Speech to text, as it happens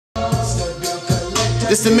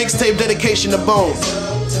This the mixtape dedication to Bone.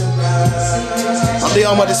 I'm the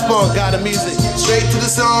almighty S.P.A.W.N, God of music. Straight to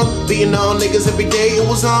the song, beating on niggas every day it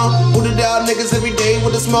was on. Booted out niggas every day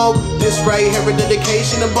with the smoke. This right here a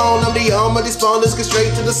dedication to Bone. I'm the almighty S.P.A.W.N, let's get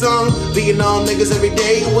straight to the song. Beating on niggas every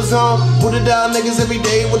day it was on. Booted out niggas every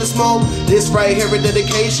day with the smoke. This right here a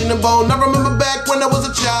dedication to Bone. I remember back when I was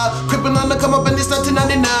a child, crippin' on the come up in this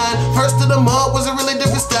 1999. First to the mud was a really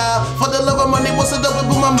different style. For the love of money was a double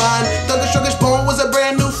blew my mind. Thuggish, struggish, Bone was a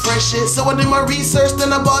brand new fresh shit. So I did my research,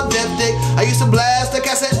 then I bought Death Dick. I used to blast the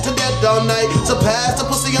cassette to death all night. So pass the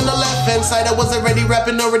pussy on the left hand side. I was already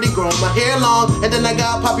rapping, already growing my hair long. And then I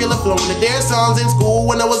got popular flowing the dare songs in school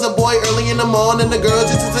when I was a boy early in the morning. The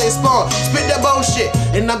girls used to say Spawn, spit that bone shit.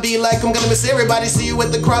 And I be like, I'm gonna miss everybody. See you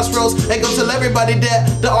at the crossroads. And go tell everybody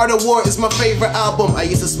that The Art of War is my favorite album. I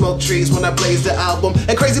used to smoke trees when I blazed the album.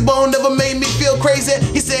 And Crazy Bone never made me feel crazy.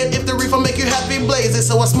 He said, if the reefer make you happy, blaze it.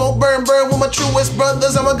 So I smoke, burn with my truest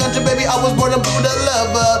brothers. I'm a ganja baby, I was born a Buddha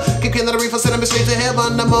lover. Kick in the reefer, sending me straight to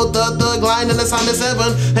heaven. I'm a thug, lying in the sign of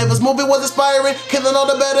 7. Heaven's movie was inspiring, killing all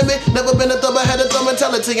the better me. Never been a thug, I had a thumb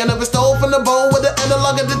mentality. I never stole from the bone with the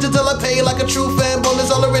analog and digital. I pay like a true fan, Bone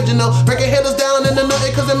is all original. Breaking hitters down in the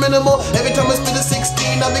nothing cause they're minimal. Every time I spit a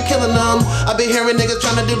 16, I be killing them. I be hearing niggas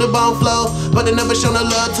trying to do the Bone flow, but they never show no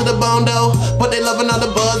love to the Bone though. But they loving all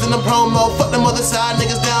the buzz in the promo. Fuck them other side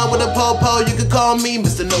niggas down with a po-po. You can call me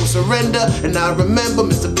Mr. No Surrender. And I remember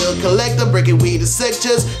Mr. Billcollector, breaking weed to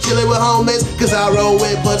sectors, chilling with homies, cause I roll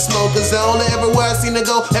with blood smokers only. Everywhere I seem to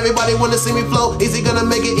go, everybody wanna see me flow. Is he gonna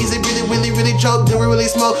make it? Is it really choke? Do we really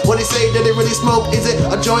smoke? What they say, did they really smoke? Is it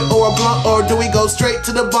a joint or a blunt? Or do we go straight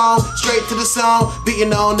to the bone, straight to the song?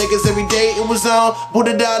 Beating on niggas every day it was on.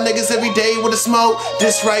 Booted out niggas every day with a smoke.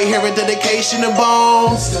 This right here a dedication to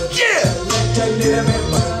Bone. Yeah!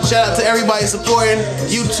 Shout out to everybody supporting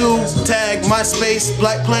YouTube, tag, myspace,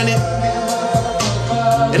 Black Planet,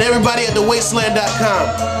 and everybody at thewasteland.com.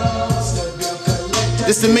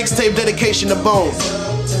 This the mixtape dedication to Bone.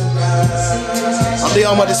 I'm the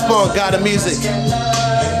almighty S.P.A.W.N, God of music.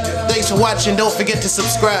 Thanks for watching. Don't forget to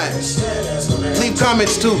subscribe. Leave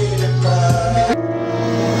comments too.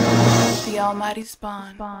 The almighty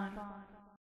S.P.A.W.N.